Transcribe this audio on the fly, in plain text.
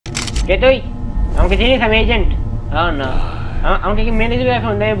কে তুই? আমাকে চিনিস? আমি এজেন্ট। না আমাকে কি মেনে দিবে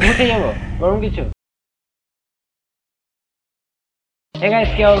এখন? ভূতে যাবো গরম কিছু। Hey guys,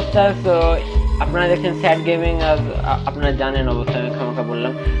 কি অবস্থা? তো আপনারা দেখছেন স্যাড গেমিং। আপনারা জানেন অবশ্যই, আমি ক্ষমা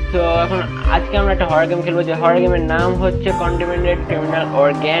বললাম। তো এখন আজকে আমরা একটা হরর গেম খেলবো, যে হরর গেমের নাম হচ্ছে কন্টামিনেটেড ক্রিমিনাল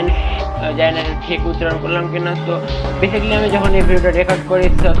অর্গান। জানি না ঠিক উচ্চারণ করলাম কিনা। তো বেসিক্যালি আমি যখন এই ভিডিওটা রেকর্ড করি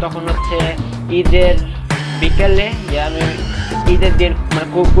তখন হচ্ছে ঈদের বিকেলে, যে আমি ঈদের দিন মানে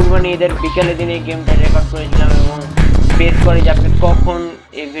কুরবানি ঈদের বিকেলের দিন এই গেমটা রেকর্ড করেছিলাম, এবং বেস করে যে আপনি কখন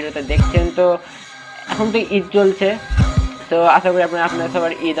এই ভিডিওটা দেখছেন। তো এখন তো ঈদ চলছে, তো আশা করি আপনার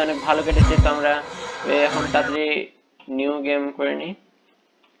সবার ঈদ অনেক ভালো কেটেছে। তো আমরা এখন তাড়াতাড়ি নিউ গেম করে নিই,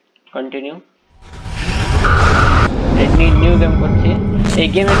 কন্টিনিউ নিউ গেম করছি। এই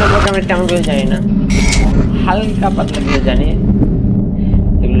গেমের সম্পর্কে আমি তেমন কিছু জানি না, হালকা পাতলা কিছু জানি।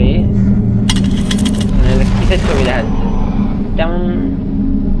 এগুলি কিসের ছবি দেখাচ্ছে তেমন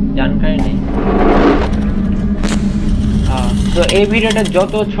জানকারি নেই। তো এই ভিডিওটা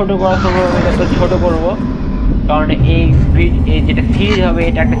যত ছোট করা সম্ভব আমি তত ছোট করবো, কারণ এই যেটা সিরিজ হবে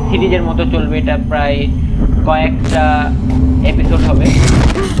এটা একটা সিরিজের মতো চলবে। এটা প্রায় কয়েকটা এপিসোড হবে।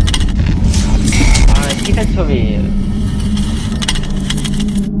 আর কিসের ছবি?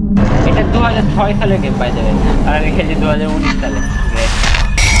 এটা 2006 সালের গেম পাই যাবে, আর আমি খেলছি 2019 সালে।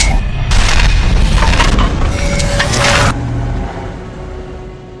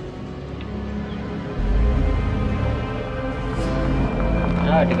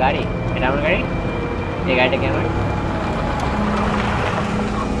 এটা গাড়ি, এটা আমার গাড়ি। এই গাড়িটা কি আমার?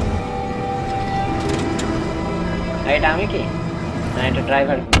 এটা আমি কি? না, এটা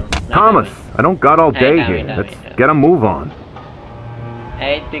driver. Thomas, I don't got all day here. Let's get a move on.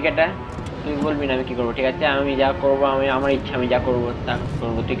 এই টিকেটটা তুই বলবি না আমি কি করবো, ঠিক আছে? আমি যা করবো, আমি আমার ইচ্ছা, আমি যা করবো তা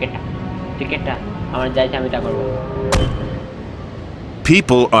করবো। টিকেটটা আমার যা ইচ্ছা আমি তা করবো।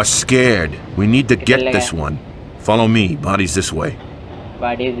 People are scared. We need to get this one. Follow me. Body's this way.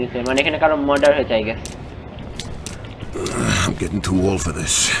 Body's this way. মানে এখানে কারো মার্ডার হয়েছে, I guess. I'm getting too old for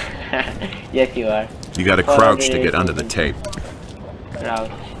this. Yes, you are. You gotta crouch to get under the tape.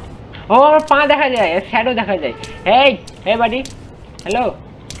 Crouch. Oh, আমার পা দেখা যায়, shadow দেখা যায়। Hey buddy. Hello.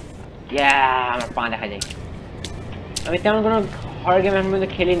 Yeah, আমার পা দেখা যায়। আমি তেমন কোনো হরর গেম এখন পর্যন্ত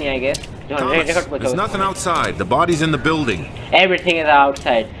খেলিনি, I guess. There's nothing outside. The body's in the building. Everything is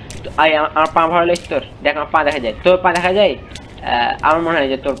outside. আমার পা ভালো লাগছে তোর? দেখ আমার পা দেখা যায়। তোর পা দেখা যায়? আমার মনে হয়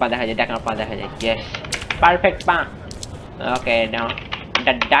যে তোর পা দেখা যায়। দেখ আমার পা দেখা যায়। Yes. Perfect পা। Okay, now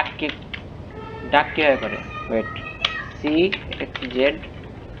ডাক কিভাবে করে? Wait. C X Z.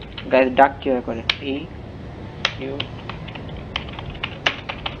 Guys, ডাক কিভাবে করে? P U.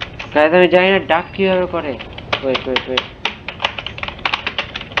 Guys, আমি জানি না ডাক কিভাবে করে। Wait.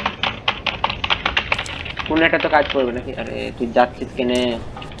 কোন একটা তো কাজ করবে নাকি? আরে তুই যাচ্ছিস কেনে?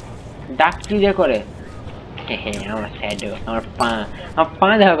 ডাক কি যে করে? আমার শ্যাডো, আমার পা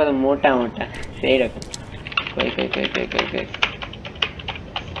দেখা কত মোটা সেই রকম।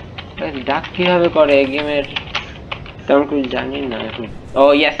 ডাক কিভাবে করে এই গেমের তেমন কিছু জানি না এখন। ও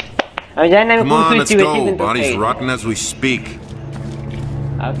ইয়েস, আমি জানি না আমি কোন সুইচ টিপেছি, কিন্তু body's rotting as we speak.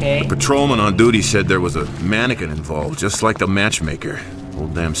 Okay. The patrolman on duty said there was a mannequin involved, just like the matchmaker.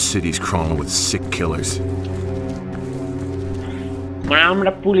 Whole damn city's crawling with sick killers. মানে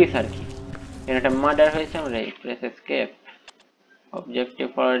আমরা পুলিশ আর কি। একটা মার্ডার হয়েছে, আমরা প্রেস এসকেপ অবজেক্টিভ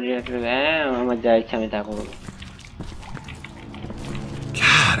ফর আমার যা ইচ্ছা আমি তা করব।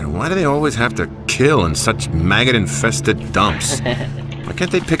 God, and why do they always have to kill in such maggot-infested dumps? Why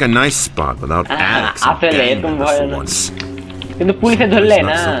can't they pick a nice spot without addicts and gangbangers for once? কিন্তু পুলিশে ধরলে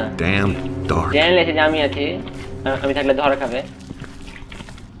না। So damn dark. জানলে যে আমি আছি, আমি থাকলে ধরা খাবে।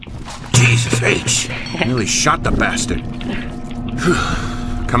 Jesus H! Nearly shot the bastard.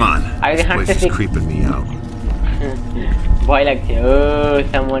 Come on. This place is creeping me out. ভয় লাগছে। Oh,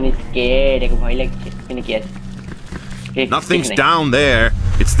 someone is scared. এক ভয় লাগছে। কিন্তু কি আছে? Nothing's down there.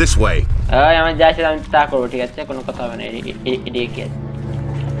 It's this way. আমার যা আছে আমি তা করবো, ঠিক আছে? কোনো কথা হবে না। এদিকে কি আছে?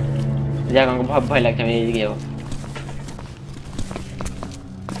 যাক, আমাকে ভয় লাগছে, আমি এদিকে যাবো।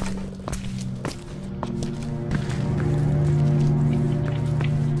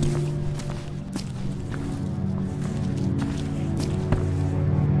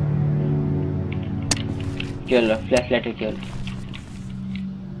 কি হলো? ফ্ল্যাশলাইটের কি হলো?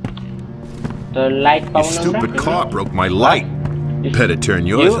 তো লাইট পাবো না আমরা? Stupid car broke my light. Better turn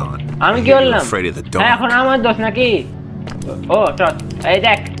yours on. আমি কি বললাম? Afraid of the dark. এখন আমার দোষ নাকি? ও টর্চ। এই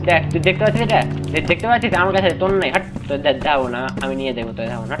দেখ তুই দেখতে পাচ্ছিস এটা? দেখতে পাচ্ছিস আমার কাছে তোর নাই। হট, তো দাও না, আমি নিয়ে দেবো, তো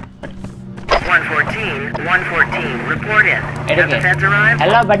দাও না। 114 report in. Have the feds arrived?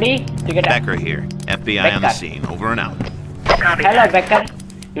 Hello buddy. Becker here. FBI on the scene. Over and out. Copy. Hello Becker.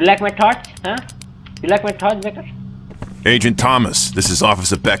 You like my torch? Huh? You like my torch, Becca? Agent Thomas, this is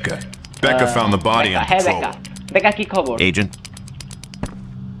Officer Becca. Becca found the body on patrol. Becca. Becca, কি খবর? Agent?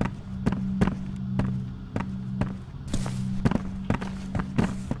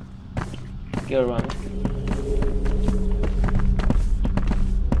 You're wrong.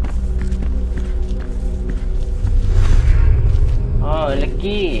 Oh, এটা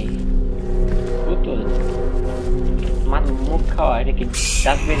কি? পুতুল। মুখ খাওয়া, এটা কি?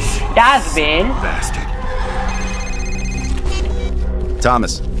 Dustbin. Dustbin? Bastard.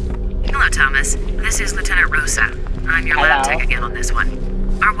 Thomas. Hello, Thomas. This is Lieutenant Rosa. I'm your lab tech again on this one.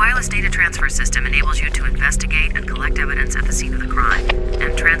 Our wireless data transfer system enables you to investigate and collect evidence at the scene of the crime and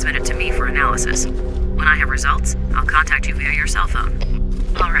transmit it to me for analysis. When I have results, I'll contact you via your cell phone.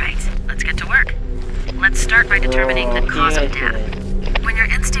 All right, let's get to work. Let's start by determining the cause of death. When your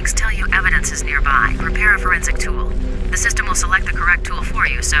instincts tell you evidence is nearby, prepare a forensic tool. The system will select the correct tool for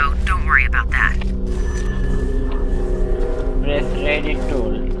you, so don't worry about that. Press ready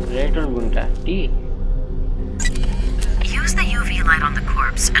tool. Ready tool bunta. T. Use the UV light on the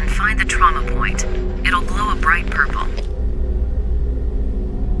corpse and find the trauma point. It'll glow a bright purple.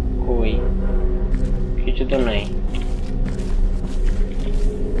 কই কিছু তো নাই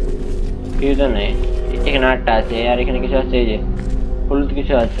এখানে আটটা আছে আর এখানে কিছু আছে এই যে হলুদ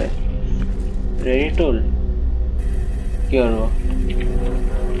কিছু আছে রেডি টুল কি করবো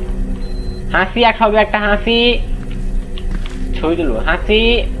হাসি এক হবে একটা হাসি ছবি তুলবো হাসি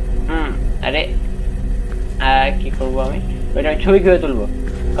আরে কি করবো আমি ওইটা ছবি কিভাবে তুলবো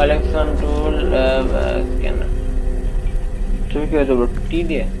কালেকশন টুল স্ক্যানার ছবি কিভাবে তুলবো টি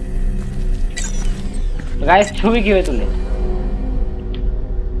দিয়ে গাইস ছবি কিভাবে তুলে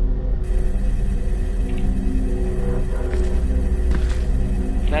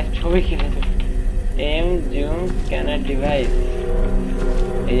গাইস ছবি কিভাবে তুলে এম জুম স্ক্যানার ডিভাইস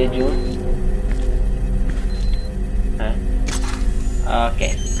এই যে জুম হ্যাঁ ওকে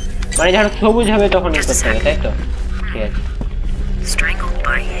মানে যখন সবুজ হবে তখন করতে হবে তাই তো ঠিক আছে Strangled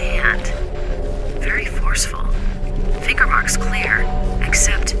by hand. Very forceful. Finger marks clear,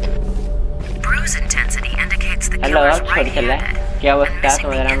 except bruise intensity indicates the killer's right-handed. क्या अवस्था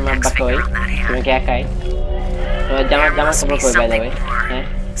तुम्हारे राम में बकोई तुम्हें क्या खाई तुम्हें जमा कपड़ों कोई पैदा हुए हैं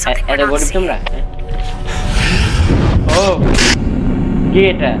ऐसे गोड़ी तुम रहा हैं ओह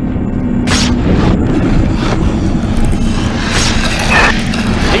गेट है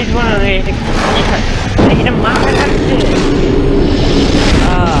इस बना रहे हैं लेकिन मार कर सकते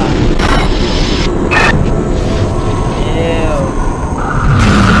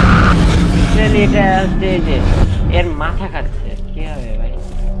এটা হচ্ছে যে এর মাথা খাচ্ছে কি হবে ভাই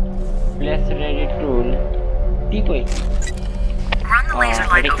প্লেস রেডি টুল কি কই Run the laser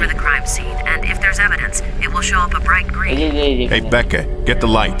light over the crime scene, and if there's evidence, it will show up a bright green. Hey Becca, get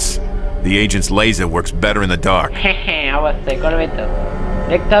the lights. The agent's laser works better in the dark. অবশ্যই করবে তো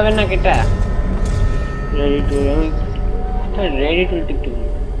দেখতে হবে না কিটা ready টুল টিপ টিপ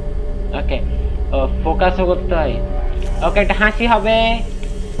ওকে ফোকাসও করতে হয় ওকে একটা হাসি হবে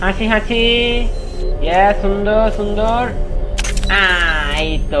হাসি হাসি ইয়া সুন্দর সুন্দর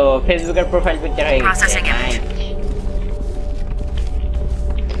এই তো ফেসবুকের প্রোফাইল পিকচার হয়ে গেছে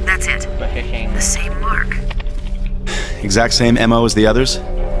That's it. The same mark. Exact same MO as the others?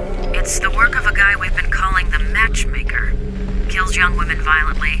 It's the work of a guy we've been calling the Matchmaker. Kills young women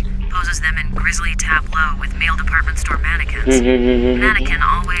violently, poses them in grisly tableau with male department store mannequins. Mannequin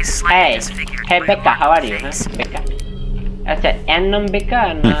always slightly disfigured. Hey Becca, how are you? Becca. Becca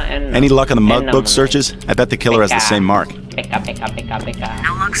Any luck on the mug book searches? I bet the killer has the same mark. Becca.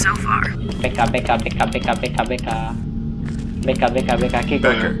 No luck so far. Becca.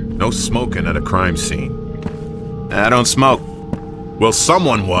 Becker, no smoking at a crime scene. I don't smoke. Well,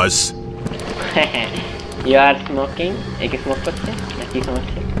 someone was. You are smoking? Ek smoke korche? Na ki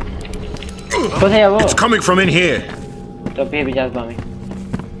samajhche? Kothay jabo? It's coming from in here. To bhi jasbo ami.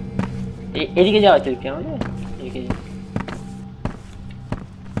 Edike jaoa uchit ki amader? Edike jao.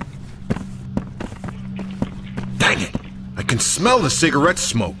 Dang it! I can smell the cigarette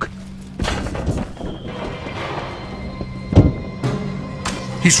smoke.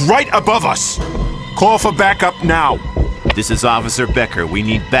 He's right above us! Call for backup now! This is Officer Becker. We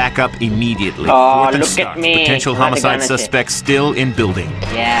need backup immediately. Oh, Fourth and look start. at me. Potential homicide suspect still in building.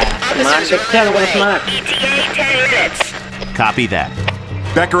 Yeah. Smart picture, smart. ETA 10 minutes. Copy that.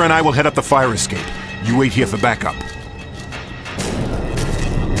 Becker and I will head up the fire escape. You wait here for backup.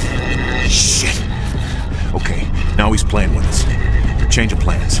 Shit! Okay, now he's playing with us. Change of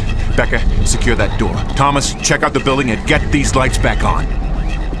plans. Becca, secure that door. Thomas, check out the building and get these lights back on.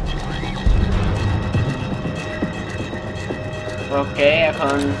 ওকে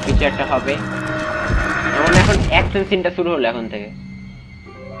এখন কিছু একটা হবে এখন action সিনটা শুরু হলো এখন থেকে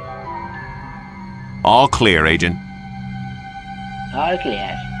All clear, Agent. all clear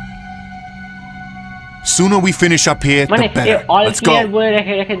Sooner we finish up here, মানে the better. all Let's clear go. বলে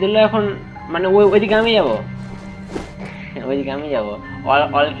রেখে দিল এখন মানে ওইদিকে আমি যাব ওইদিকে আমি যাব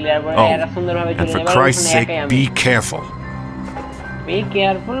all clear বলে এরা সুন্দরভাবে And চলে for যাবে Christ's ওখানে sake, একাই আমি be careful. be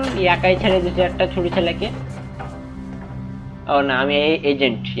careful একাই ছেড়ে দিতে একটা ছুরি ছেলেকে ও না আমি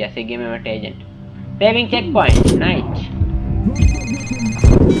এজেন্ট ইয়াস এই গেমে একটা agent saving check point nice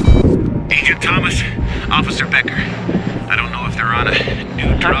Agent Thomas, Officer Becker. I don't know if they're on a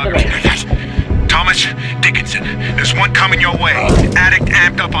new drug. Thomas Dickinson, there's one coming your way. Addict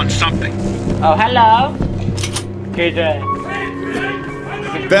amped up on something. oh hello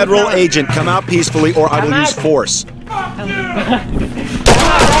Federal agent, come out peacefully or I will use force.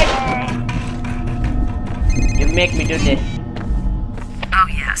 you make me do this Oh,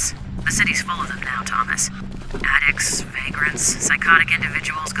 yes. The city's full of them now, Thomas. Addicts, vagrants, psychotic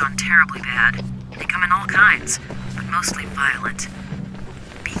individuals gone terribly bad. They come in all kinds, but mostly violent.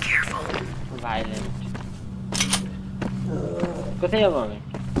 Be careful. violent কোথায় যাবো আমি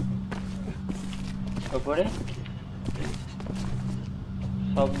উপরে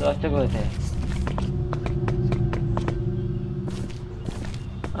শব্দ আসছে কোথায়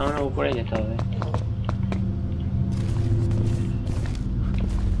আমার উপরে যেতে হবে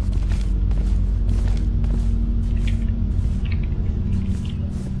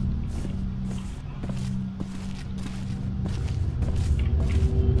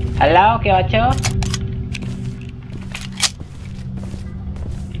হ্যালো কে আছো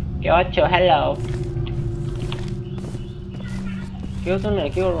কে আছো হ্যালো কেউ তো না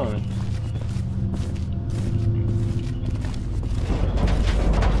কি করবো আমি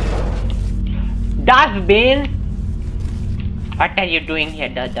dustbin what are you doing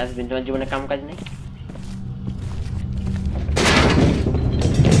here dustbin তোমার জীবনে কাম কাজ নেই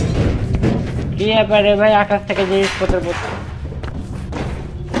কি ব্যাপারে ভাই আকাশ থেকে জিনিসপত্র পড়ছে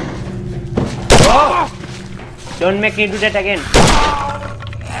Don't make me do that again.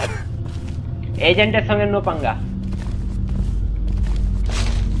 Agent संगे no पंगा.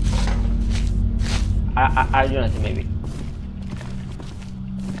 Arjun আছে maybe.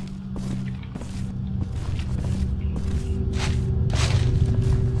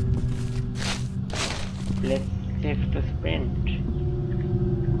 Let's shift to sprint.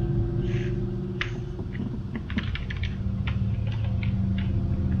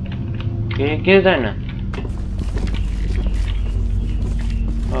 क्या था ना?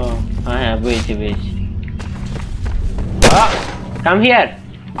 Oh, yeah, wait. Come here,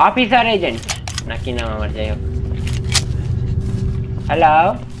 officer agent. Naki naam amar jayo. Hello.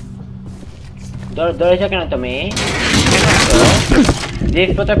 দৌড়েছো কেন তুমি?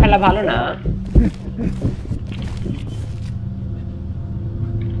 জিনিসপত্র ফেলা ভালো না।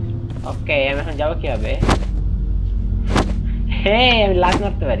 ওকে, আমি এখন যাবো কিভাবে? হে, আমি লাত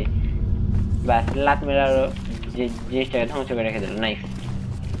মারতে পারি। বাস লাত মেরে আরো জিনিসটাকে ধ্বংস করে রেখে দিল। নাইস।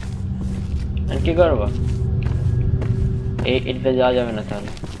 কি করবো এটাতে যাওয়া যাবে না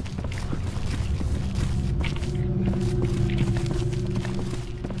তাহলে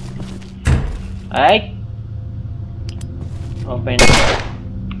ওপেন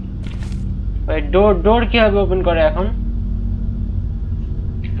ডোর কিভাবে ওপেন করে এখন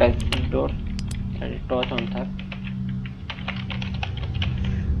ডোর টর্চ অন থাক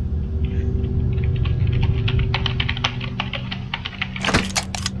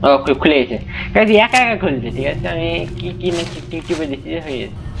ওকে খুলে গেছে কাজে একা একা খুলছে ঠিক আছে আমি কি না কি বলেছি হয়ে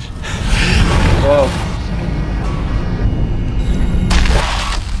গেছে ও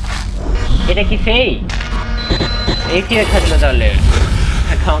এটা কি সেই এই কি থাকলো তাহলে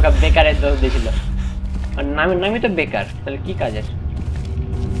আমাকে বেকারের দোষ দিয়েছিল আর নামই তো বেকার তাহলে কি কাজের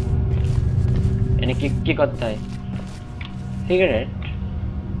এনে কি করতে হয় সিগারেট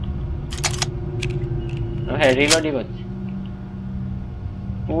হ্যাঁ রিলোডই করছে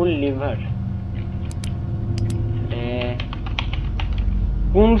ফুল লিভার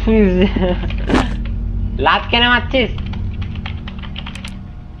কোন সুইচ লাত কেন মারছিস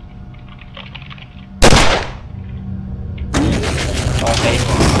ওকে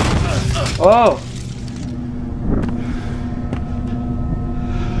ও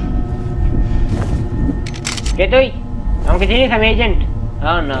কে তুই আমাকে চিনিস আমি এজেন্ট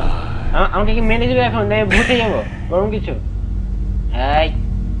হ্যাঁ না আমাকে কি মেনে দিবে এখন ভূতে যাবো গরম কিছু এই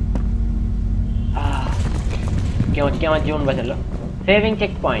কে আমার জীবন বাঁচালো সেভিং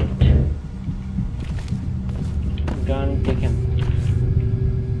চেক পয়েন্ট গান দেখেন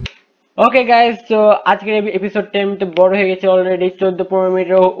ওকে গাইস, তো আজকের এপিসোডটা এমনিতে বড় হয়ে গেছে, অলরেডি 14-15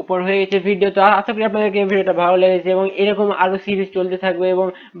 মিনিটের উপর হয়ে গেছে ভিডিও। তো আশা করি আপনাদেরকে এই ভিডিওটা ভালো লেগেছে এবং এরকম আরো সিরিজ চলতে থাকবে এবং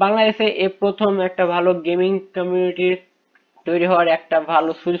বাংলাদেশে এই প্রথম একটা ভালো গেমিং কমিউনিটির তৈরি হওয়ার একটা ভালো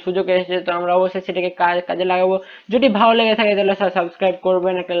সুযোগ এসেছে। তো আমরা অবশ্যই সেটাকে কাজে লাগাবো। যদি ভালো লেগে থাকে তাহলে সাবস্ক্রাইব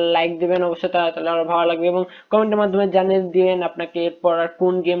করবেন, একটা লাইক দিবেন অবশ্যই, তাহলে আরো ভালো লাগবে এবং কমেন্টের মাধ্যমে জানিয়ে দিবেন আপনাকে এরপর আর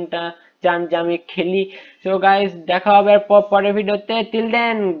কোন গেমটা চান যে আমি খেলি। সো গাইস, দেখা হবে পরের ভিডিওতে। Till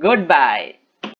then, good bye.